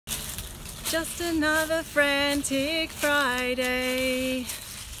Just another frantic Friday.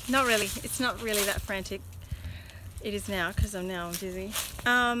 Not really, it's not really that frantic. It is now because I'm busy.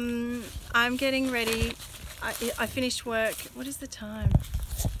 I'm getting ready. I finished work. What is the time?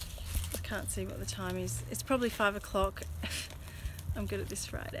 I can't see what the time is. It's probably 5 o'clock. I'm good at this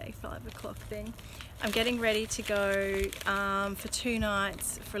Friday, 5 o'clock thing. I'm getting ready to go for 2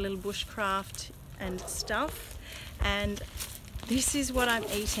 nights for a little bushcraft and stuff. And this is what I'm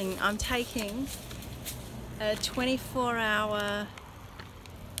eating. I'm taking a 24-hour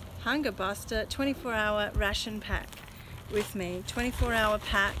hunger buster, 24-hour ration pack with me. 24-hour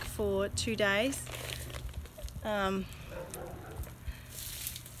pack for 2 days. I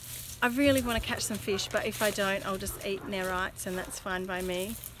really want to catch some fish, but if I don't, I'll just eat nerites, and that's fine by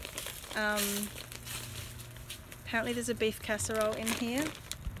me. Apparently there's a beef casserole in here,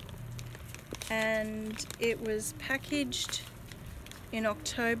 and it was packaged in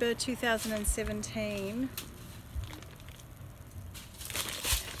October 2017.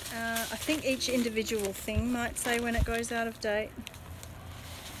 I think each individual thing might say when it goes out of date,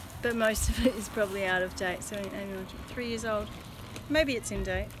 but most of it is probably out of date. So anyway, 3 years old. Maybe it's in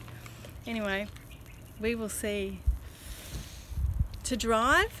date. Anyway, we will see. To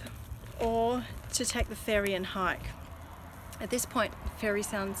drive or to take the ferry and hike. At this point, ferry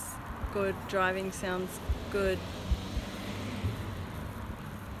sounds good, driving sounds good.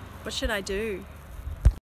 What should I do?